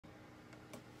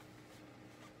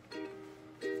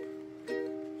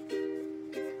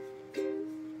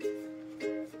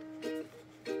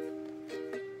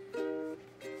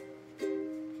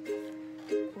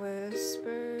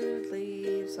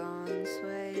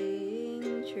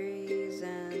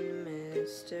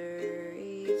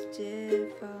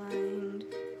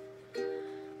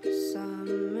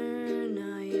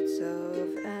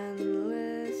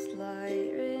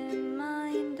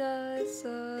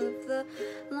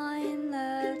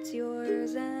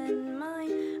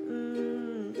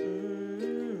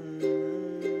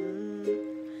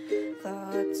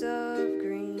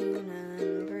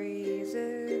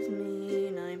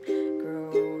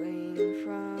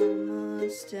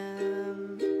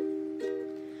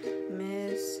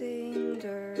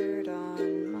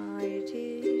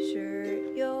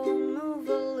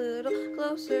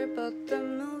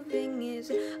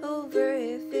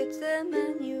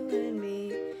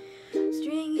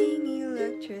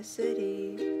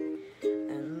electricity,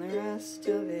 and the rest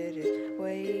of it is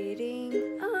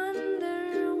waiting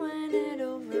under when it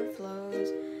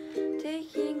overflows,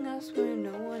 taking us where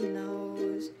no one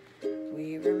knows.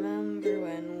 We remember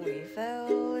when we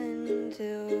fell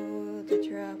into the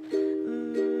trap.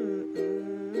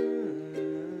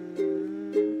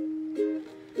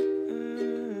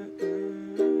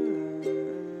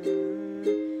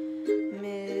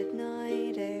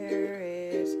 Midnight air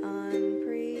is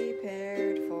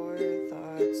unprepared for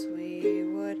thoughts we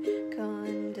would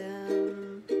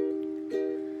condemn.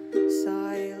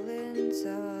 Silence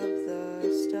of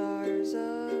the stars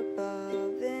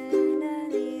above in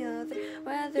any other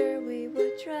weather we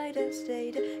would try to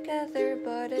stay together,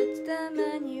 but it's them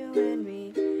and you and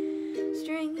me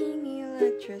stringing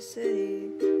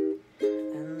electricity,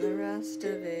 and the rest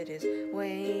of it is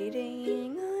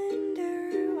waiting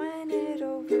under when it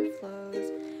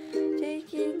overflows,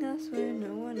 taking us where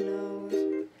no one knows.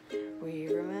 We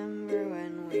remember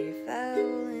when we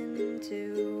fell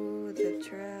into the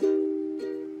trap.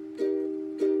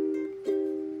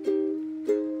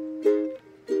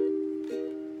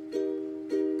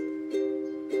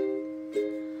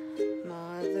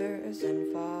 Mothers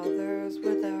and fathers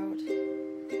without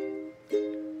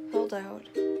hold out.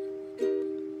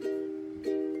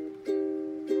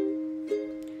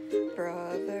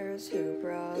 Brothers who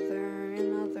brother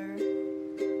another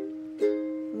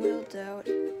will doubt.